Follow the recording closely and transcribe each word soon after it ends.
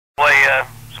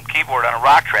keyboard on a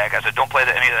rock track. I said, don't play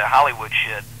any of that Hollywood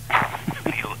shit.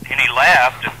 And he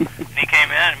laughed, and he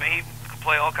came in, and he could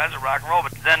play all kinds of rock and roll,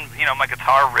 but then, you know, my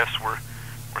guitar riffs were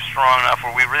strong enough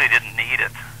where we really didn't need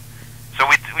it. So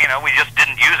we just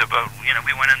didn't use it, but, you know,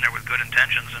 we went in there with good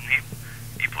intentions, and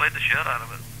he played the shit out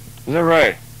of it. Is that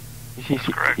right? That's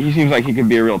correct. He seems like he could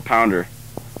be a real pounder.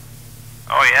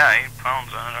 Oh, yeah, he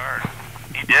pounds on it hard.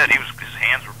 He did. His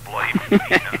hands were bloody. You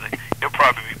know, he'll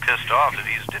probably be pissed off that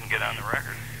he just didn't get on the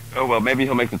record. Oh, well, maybe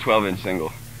he'll make the 12-inch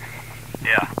single.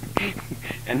 Yeah.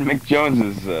 And Mick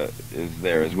Jones is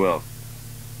there as well.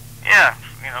 Yeah,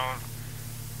 you know,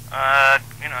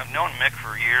 I've known Mick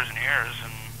for years and years,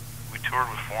 and we toured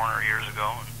with Foreigner years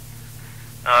ago. And,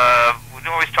 we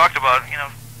always talked about, you know,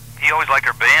 he always liked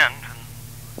our band,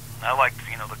 and I liked,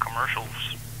 you know, the commercial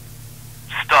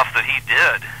stuff that he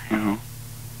did. You know?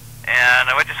 And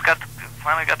I just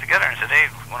finally got together and said, hey,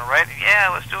 want to write? Yeah,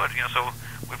 let's do it. You know, so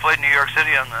we played in New York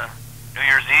City on the New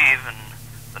Year's Eve, and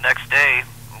the next day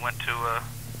we went to,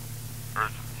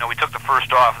 we took the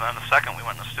first off, and then the second we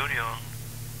went in the studio,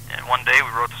 and one day we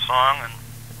wrote the song, and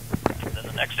then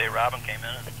the next day Robin came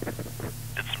in and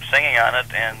did some singing on it,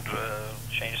 and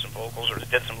changed some vocals, or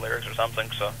did some lyrics or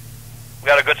something, so we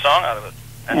got a good song out of it.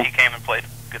 And he came and played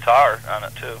guitar on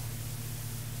it, too.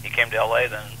 He came to L.A.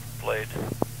 then and played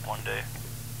one day.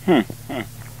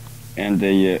 And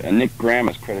Nick Graham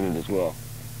is credited as well.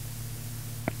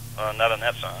 Not on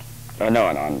that song. No,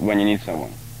 on When You Need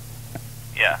Someone.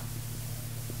 Yeah.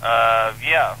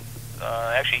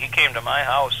 Actually, he came to my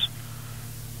house,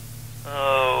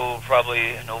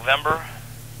 probably November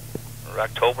or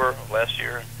October of last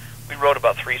year. We wrote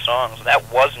about 3 songs, and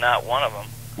that was not one of them.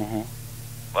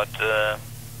 But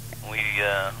we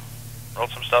wrote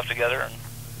some stuff together,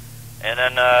 and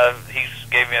then he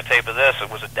gave me a tape of this. It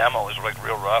was a demo. It was like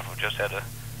real rough. We just had it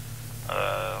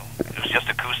was just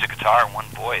acoustic guitar and one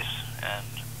voice, and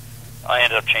I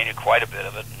ended up changing quite a bit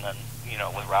of it, and then, you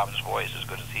know, with Robin's voice, as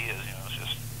good as he is, you know, it's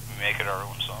just make it our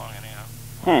own song,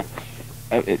 anyhow.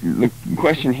 The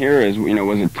question here is, you know,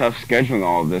 was it tough scheduling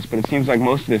all of this? But it seems like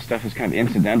most of this stuff is kind of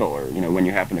incidental, or, you know, when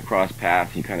you happen to cross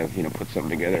paths, you kind of, you know, put something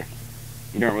together.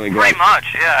 You don't really go... Pretty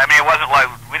much, yeah. I mean, it wasn't like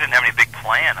we didn't have any big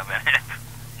plan of it.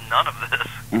 None of this.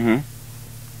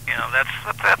 You know, that's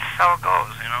how it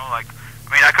goes, you know, like, I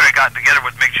mean, I could have gotten together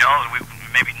with Mick Jones,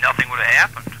 maybe nothing would have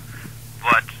happened.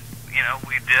 But, you know,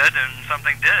 we did, and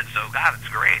something did, so, God, it's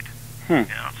great. You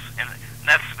know, and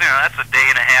that's, you know, that's a day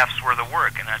and a half's worth of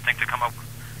work, and I think to come up with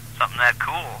something that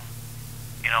cool,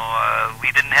 you know,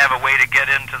 we didn't have a way to get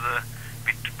into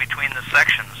between the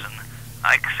sections, and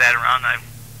I sat around,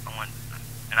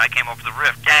 and I came up with the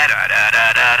riff, da da da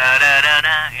da da da da da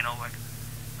da, you know, like,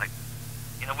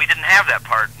 you know, we didn't have that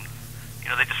part, you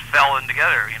know, they just fell in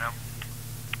together, you know,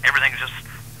 everything's just,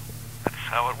 that's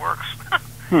how it works.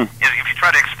 If you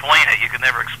try to explain it, you can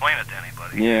never explain it to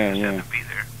anybody. Yeah, you just have to be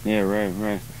there. Yeah,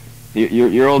 right.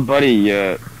 Your old buddy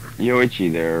Yoichi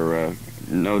there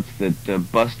notes that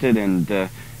 "Busted" and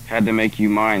 "Had to Make You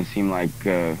Mine" seem like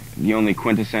the only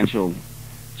quintessential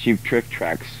Cheap Trick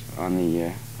tracks on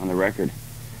the record.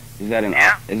 Is that an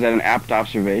apt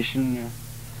observation?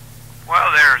 Well,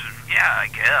 I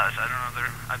guess I don't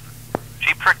know.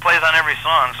 Cheap Trick plays on every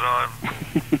song, so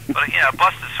but yeah,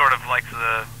 "Busted" sort of like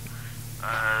the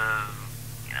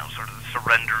you know, sort of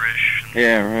surrender-ish.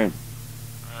 Yeah, right.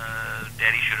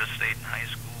 Daddy Should Have Stayed in High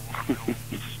School.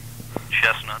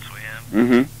 Chestnuts we have.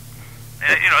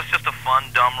 You know, it's just a fun,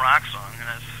 dumb rock song, and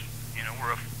it's, you know,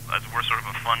 we're sort of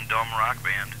a fun, dumb rock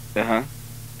band.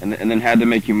 And then "Had to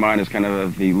Make You Mine" is kind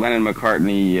of the Lennon,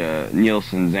 McCartney,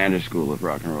 Nielsen, Zander school of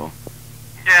rock and roll.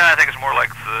 Yeah, I think it's more like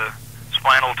the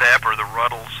Spinal Tap or the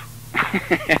Ruddles.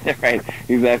 Right,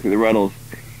 exactly, the Ruddles.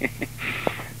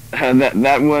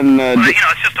 that one. But, you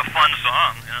know, it's just a fun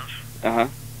song.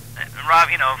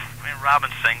 You know. And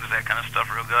Robin sings that kind of stuff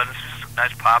real good. It's just a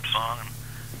nice pop song, and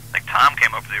like Tom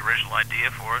came up with the original idea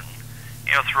for it. And,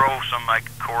 you know, throw some like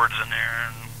chords in there,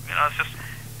 and you know, it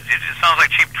sounds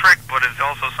like Cheap Trick, but it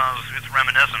also it's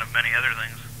reminiscent of many other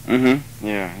things.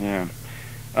 Yeah.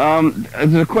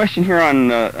 There's a question here on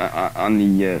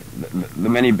the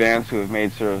many bands who have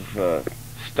made sort of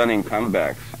stunning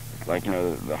comebacks, like, you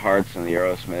know, the Hearts and the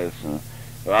Aerosmiths, and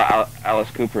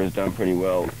Alice Cooper has done pretty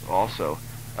well also.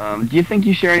 Do you think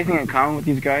you share anything in common with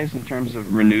these guys in terms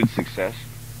of renewed success?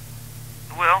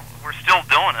 Well, we're still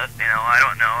doing it. You know, I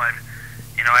don't know.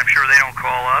 I'm sure they don't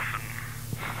call us and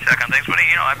check on things, but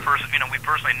you know, we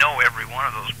personally know every one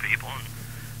of those people, and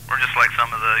we're just like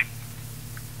some of the,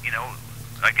 you know,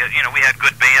 I guess, you know, we had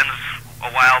good bands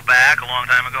a while back, a long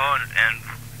time ago, and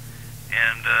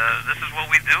this is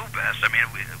what we do best. I mean,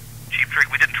 Cheap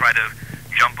Trick, we didn't try to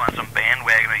jump on some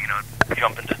bandwagon,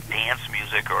 jump into dance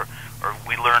music, or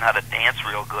we learn how to dance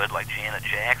real good, like Janet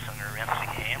Jackson or MC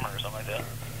Hammer or something like that.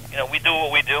 We do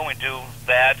what we do, and we do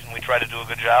that, and we try to do a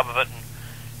good job of it,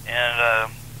 and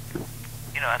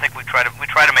I think we try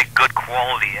to make good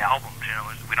quality albums.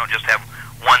 We don't just have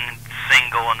one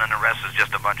single and then the rest is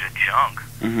just a bunch of junk.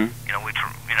 Mm-hmm.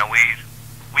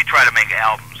 We try to make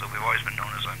albums. So we've always been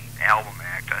known as an album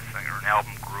act, I think, or an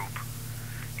album group.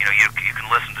 You can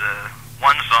listen to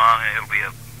one song and it'll be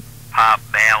a pop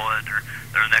ballad, or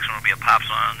the next one will be a pop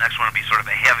song, the next one will be sort of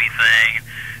a heavy thing,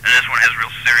 and this one has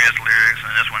real serious lyrics,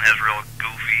 and this one has real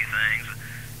goofy things.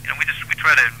 We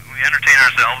entertain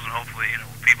ourselves, and hopefully,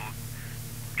 people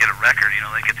get a record.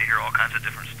 They get to hear all kinds of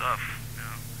different stuff.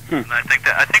 And I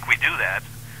think we do that.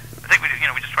 I think we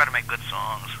just try to make good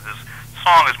songs. Because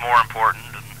song is more important,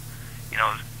 and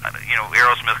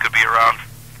Aerosmith could be around,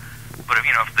 but if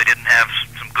they didn't have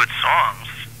some good songs,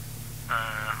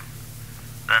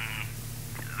 then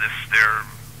their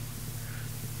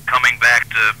coming back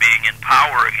to being in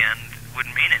power again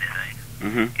wouldn't mean anything.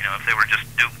 Mm-hmm. If they were just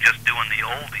doing the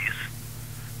oldies,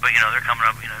 but they're coming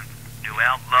up, new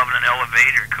album, Love in an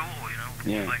Elevator, cool,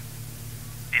 Yeah. It's like,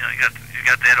 you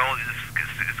got that old,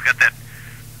 it's got that,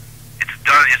 it's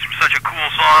such a cool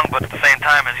song, but at the same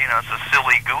time, it's a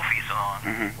silly, goofy song.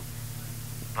 Mm-hmm.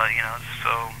 But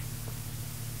so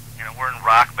we're in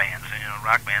rock bands, and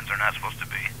rock bands are not supposed to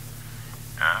be.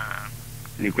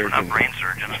 We're not brain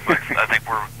surgeons, but I think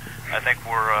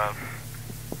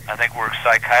we're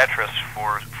psychiatrists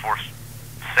for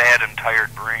sad and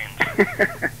tired brains.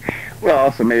 Well,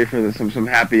 also maybe for some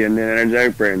happy and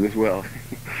energetic brains as well.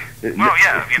 Well,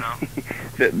 yeah,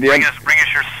 bring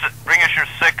us your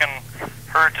sick and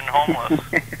hurt and homeless.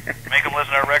 Make them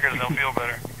listen to our records, and they'll feel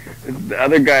better. The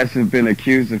other guys have been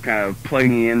accused of kind of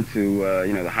plugging into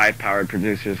the high-powered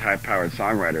producers, high-powered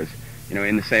songwriters,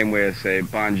 in the same way as, say,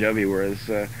 Bon Jovi, whereas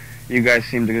you guys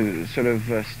seem to sort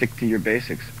of stick to your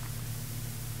basics.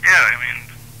 Yeah,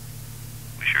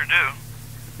 we sure do.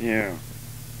 Yeah.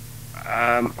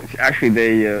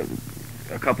 Actually, a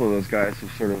couple of those guys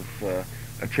have sort of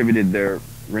attributed their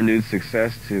renewed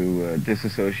success to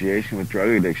disassociation with drug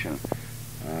addiction.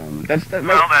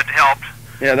 That helped.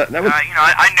 Yeah, that was.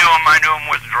 I knew him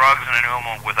with drugs, and I knew him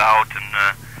without, and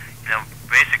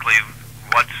basically,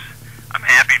 I'm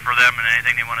happy for them, and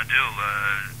anything they want to do.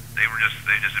 They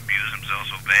just abused themselves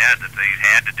so bad that they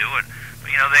had to do it.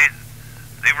 But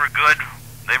they were good.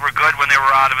 They were good when they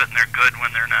were out of it, and they're good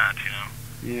when they're not.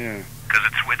 Yeah. Because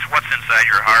it's what's inside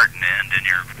your heart and in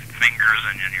your fingers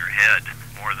and in your head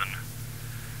more than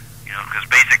because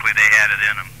basically they had it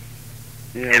in them.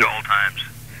 Yeah. At all times.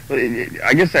 Well,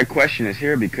 I guess that question is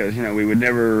here because we would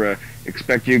never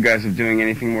expect you guys of doing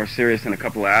anything more serious than a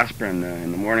couple of aspirin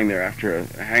in the morning there after a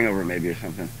hangover maybe or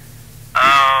something.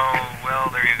 Oh, well,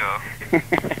 there you go.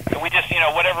 So we just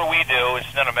whatever we do,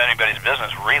 it's none of anybody's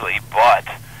business really. But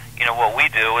what we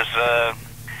do is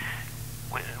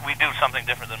we do something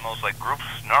different than most groups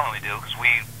normally do because we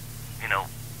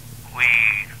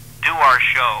do our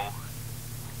show.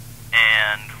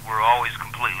 And we're always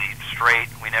completely straight.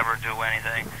 We never do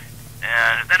anything.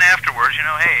 And then afterwards,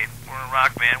 hey, we're a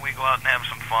rock band. We go out and have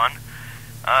some fun.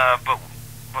 But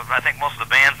I think most of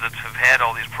the bands that have had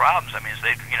all these problems,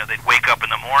 they'd wake up in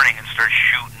the morning and start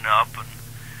shooting up and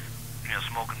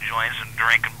smoking joints and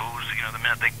drinking booze. The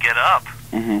minute they get up,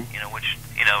 mm-hmm. Which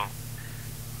you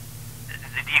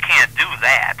can't do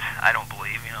that. I don't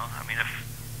believe. If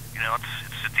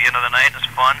it's at the end of the night and it's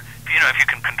fun. If you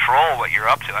can control what you're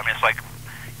up to. It's like,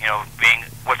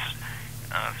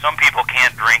 some people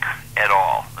can't drink at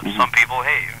all. And some people,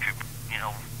 hey, if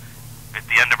at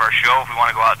the end of our show, if we want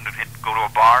to go out and go to a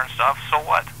bar and stuff, so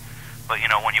what? But,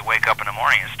 when you wake up in the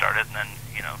morning and start it, and then,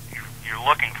 you're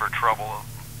looking for trouble,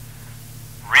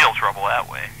 real trouble that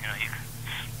way.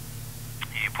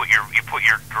 You put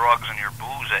your drugs and your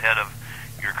booze ahead of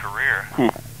your career.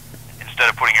 Instead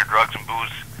of putting your drugs and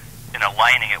booze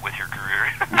aligning it with your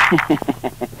career.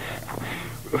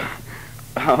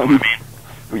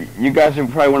 You guys are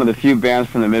probably one of the few bands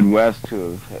from the Midwest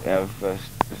who have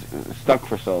stuck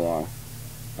for so long.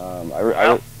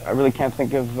 I really can't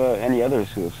think of any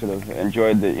others who have sort of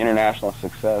enjoyed the international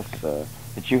success that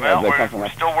you have. We're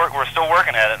still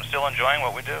working at it and still enjoying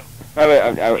what we do.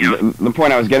 The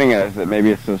point I was getting at is that maybe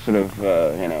it's a sort of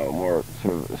more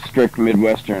sort of strict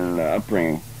Midwestern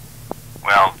upbringing.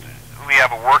 Well, we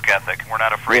have a work ethic, and we're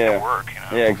not afraid to work.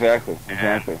 Yeah, exactly.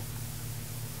 And,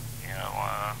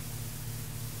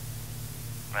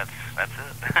 that's it.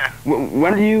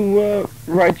 When do you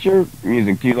write your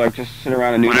music? Do you just sit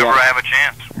around and do Whenever I have a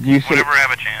chance. Do you Whenever I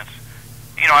have a chance.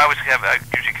 I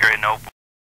usually carry a notebook.